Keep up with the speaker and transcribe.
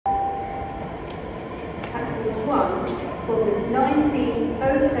1 for the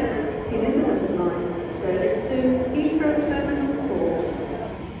 1907 Elizabeth line, service to Heathrow Terminal 4.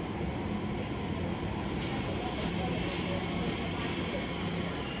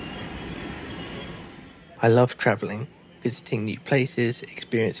 I love travelling, visiting new places,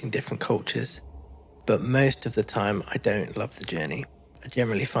 experiencing different cultures, but most of the time I don't love the journey. I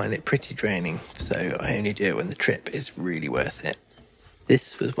generally find it pretty draining, so I only do it when the trip is really worth it.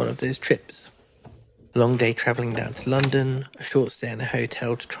 This was one of those trips. A long day travelling down to London, a short stay in a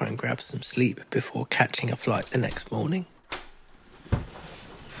hotel to try and grab some sleep before catching a flight the next morning.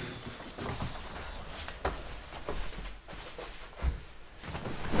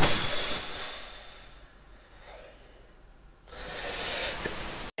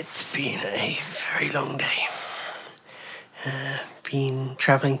 It's been a very long day. Been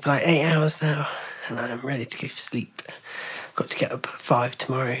travelling for like 8 hours now, and I'm ready to go to sleep. I've got to get up at 5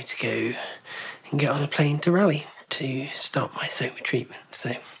 tomorrow to go and get on a plane to Raleigh to start my SOMA treatment.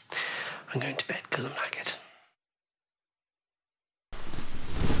 So I'm going to bed because I'm knackered.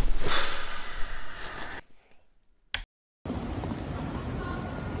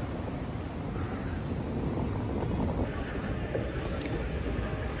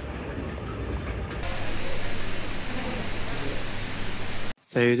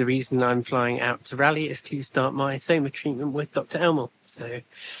 So the reason I'm flying out to Raleigh is to start my SOMA treatment with Dr Elmore. So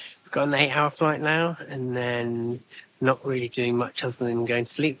we've got an 8-hour flight now, and then not really doing much other than going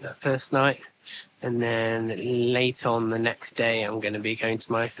to sleep that first night. And then late on the next day, I'm going to be going to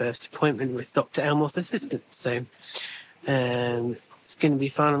my first appointment with Dr Elmore's assistant. So it's going to be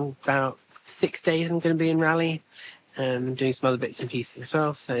fun. About 6 days I'm going to be in Raleigh, doing some other bits and pieces as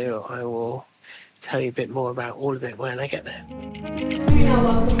well. So I will tell you a bit more about all of it when I get there. We now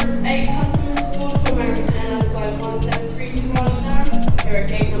welcome Group 8 customers to board for American Airlines Flight 1732 Rotterdam. Here at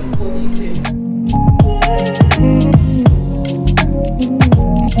gate number 42.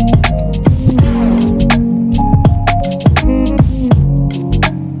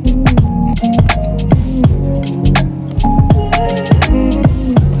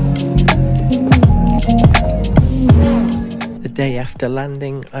 The day after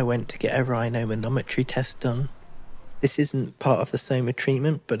landing, I went to get a rhinomanometry test done. This isn't part of the SOMA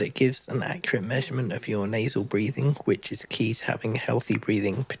treatment, but it gives an accurate measurement of your nasal breathing, which is key to having healthy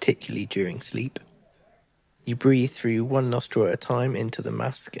breathing, particularly during sleep. You breathe through one nostril at a time into the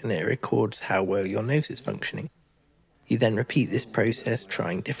mask, and it records how well your nose is functioning. You then repeat this process,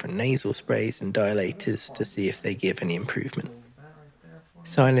 trying different nasal sprays and dilators to see if they give any improvement.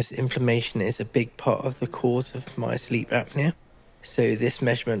 Sinus inflammation is a big part of the cause of my sleep apnea, so this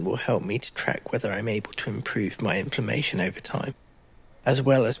measurement will help me to track whether I'm able to improve my inflammation over time, as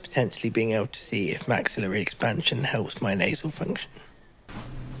well as potentially being able to see if maxillary expansion helps my nasal function.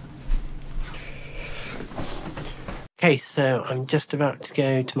 Okay, so I'm just about to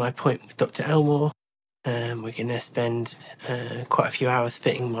go to my appointment with Dr Elmore. We're going to spend quite a few hours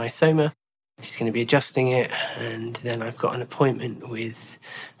fitting my SOMA. She's going to be adjusting it, and then I've got an appointment with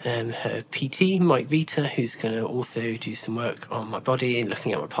her PT, Mike Vita, who's going to also do some work on my body,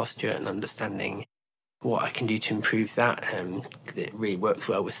 looking at my posture and understanding what I can do to improve that. It really works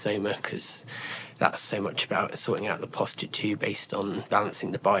well with SOMA because that's so much about sorting out the posture too, based on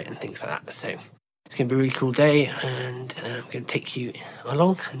balancing the bite and things like that. So it's going to be a really cool day, and I'm going to take you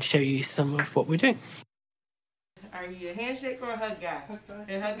along and show you some of what we're doing. Are you a handshake or a hug guy?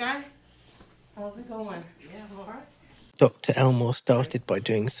 A hug guy? How's it going? Yeah, all right. Dr Elmore started by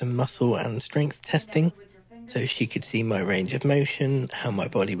doing some muscle and strength testing, so she could see my range of motion, how my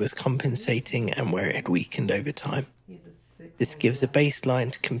body was compensating, and where it had weakened over time. This gives a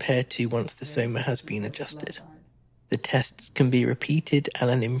baseline to compare to once the SOMA has been adjusted. The tests can be repeated and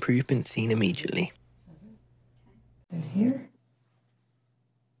an improvement seen immediately. And here.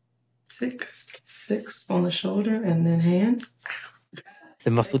 6 on the shoulder, and then hand. The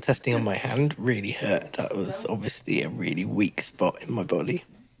muscle testing on my hand really hurt. That was obviously a really weak spot in my body.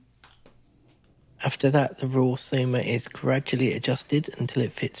 After that, the raw SOMA is gradually adjusted until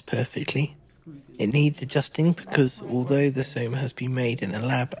it fits perfectly. It needs adjusting because although the SOMA has been made in a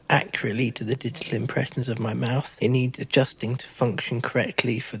lab accurately to the digital impressions of my mouth, it needs adjusting to function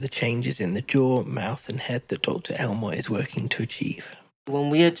correctly for the changes in the jaw, mouth and head that Dr Elmore is working to achieve.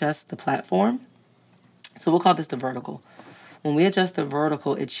 When we adjust the platform, so we'll call this the vertical. When we adjust the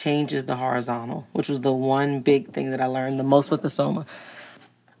vertical, it changes the horizontal, which was the one big thing that I learned the most with the SOMA.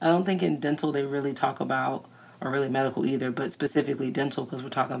 I don't think in dental they really talk about, or really medical either, but specifically dental because we're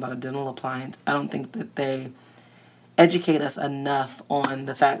talking about a dental appliance. I don't think that they educate us enough on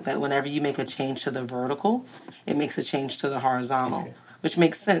the fact that whenever you make a change to the vertical, it makes a change to the horizontal. which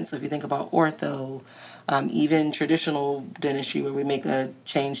makes sense. So if you think about ortho, even traditional dentistry where we make a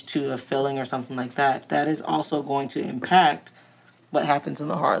change to a filling or something like that, that is also going to impact what happens in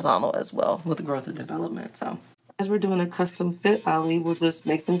the horizontal as well with the growth and development. So as we're doing a custom fit, Ali will just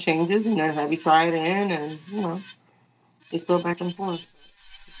make some changes and then have you try it in and, you know, just go back and forth.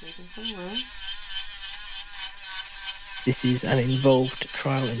 Just making some room. This is an involved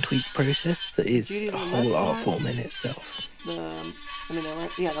trial and tweak process that is a whole art form in itself. The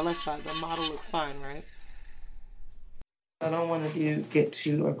left side, the model looks fine, right? I don't want to get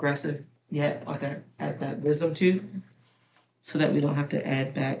too aggressive yet, like at that wisdom tooth, so that we don't have to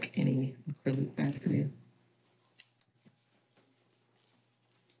add back any acrylic back to you.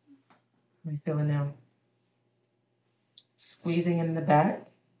 How are you feeling now? Squeezing in the back.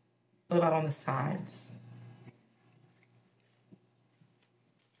 What about on the sides?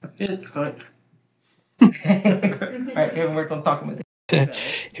 Yeah, right. Right, haven't worked on talking with it.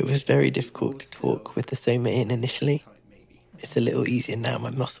 It was very difficult to talk with the SOMA in initially. It's a little easier now,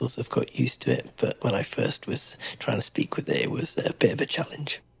 my muscles have got used to it, but when I first was trying to speak with it, it was a bit of a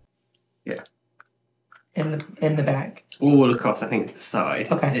challenge. Yeah. In the back? All across, I think, the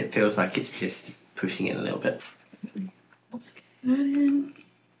side. Okay. It feels like it's just pushing it a little bit. Let's get that in.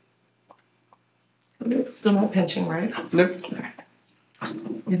 Still not pinching, right? Nope. Okay.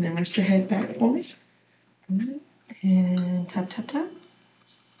 And then rest your head back for me. Good. And tap, tap, tap.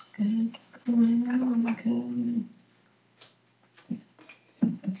 Good. Good.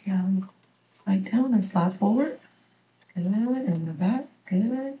 Okay, I'll bite down and slide forward. Good. In the back.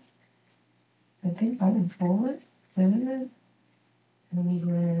 Good. And then biting forward. Good. And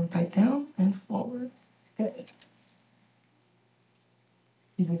then bite down and forward. Good.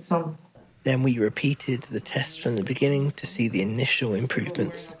 Even some. Then we repeated the test from the beginning to see the initial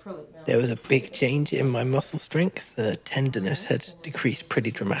improvements. There was a big change in my muscle strength. The tenderness had decreased pretty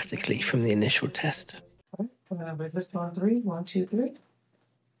dramatically from the initial test. Resist on 3. 1, 2, 3.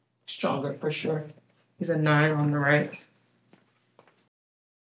 Stronger for sure. He's a 9 on the right.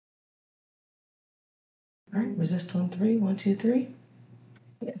 All right, resist on 3. 1, 2, 3.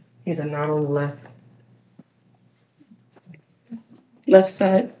 Yeah, he's a 9 on the left. Left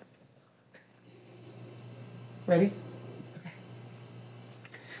side. Ready?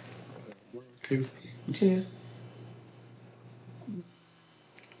 Okay. 2.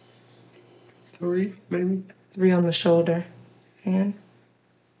 3, maybe. 3 on the shoulder. Hand.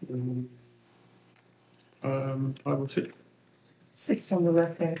 5 or 6. 6 on the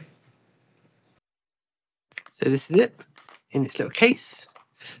left hand. So this is it in its little case.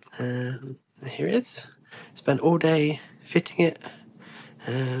 Here it is. Spent all day fitting it.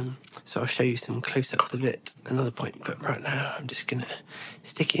 So I'll show you some close-ups of it another point, but right now I'm just gonna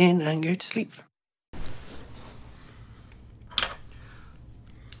stick it in and go to sleep.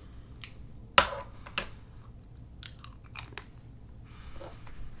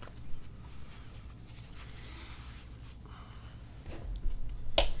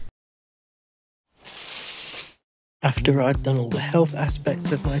 After I'd done all the health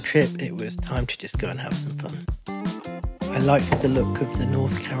aspects of my trip, it was time to just go and have some fun. I liked the look of the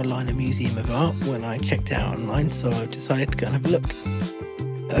North Carolina Museum of Art when I checked it out online, so I decided to go and have a look.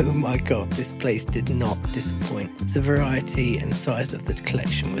 Oh my god, this place did not disappoint. The variety and size of the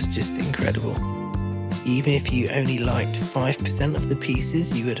collection was just incredible. Even if you only liked 5% of the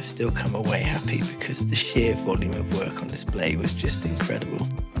pieces, you would have still come away happy because the sheer volume of work on display was just incredible.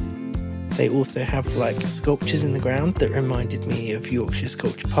 They also have like sculptures in the ground that reminded me of Yorkshire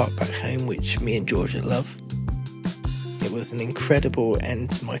Sculpture Park back home, which me and Georgia love. It was an incredible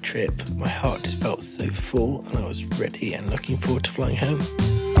end to my trip. My heart just felt so full and I was ready and looking forward to flying home.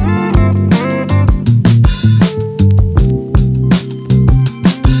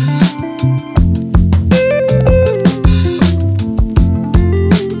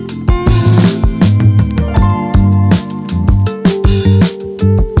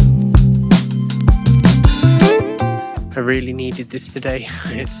 I really needed this today.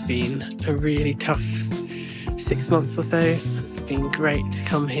 It's been a really tough 6 months or so. It's been great to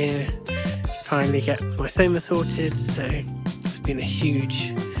come here, finally get my SOMA sorted, so it's been a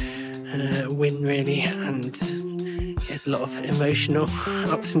huge win really, and there's a lot of emotional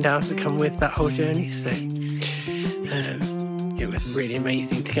ups and downs that come with that whole journey, so it was really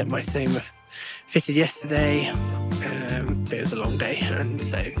amazing to get my SOMA fitted yesterday, but it was a long day, and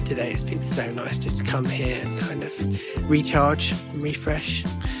so today it's been so nice just to come here and kind of recharge, refresh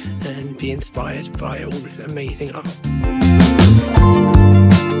and be inspired by all this amazing art.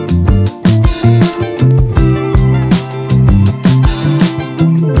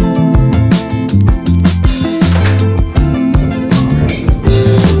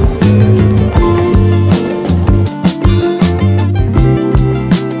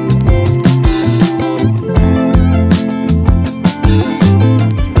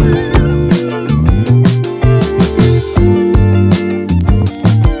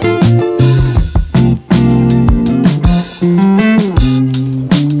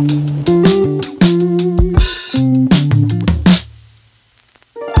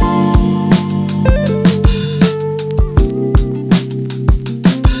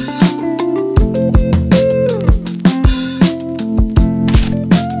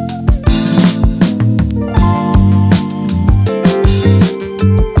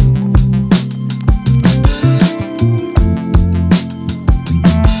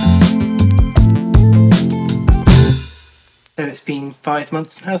 it's been 5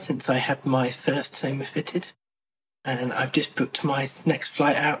 months now since I had my first SOMA fitted, and I've just booked my next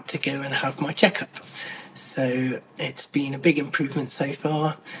flight out to go and have my checkup. So it's been a big improvement so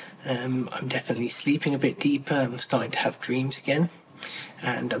far. I'm definitely sleeping a bit deeper. I'm starting to have dreams again,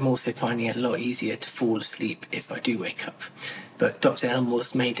 and I'm also finding it a lot easier to fall asleep if I do wake up. But Dr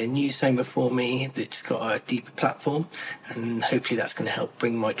Elmore's made a new SOMA for me that's got a deeper platform, and hopefully that's going to help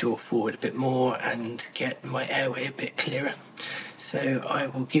bring my jaw forward a bit more and get my airway a bit clearer. So I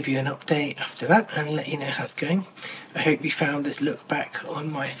will give you an update after that and let you know how it's going. I hope you found this look back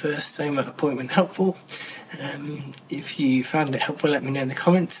on my first SOMA appointment helpful. If you found it helpful, let me know in the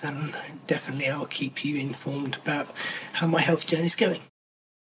comments, and definitely I'll keep you informed about how my health journey is going.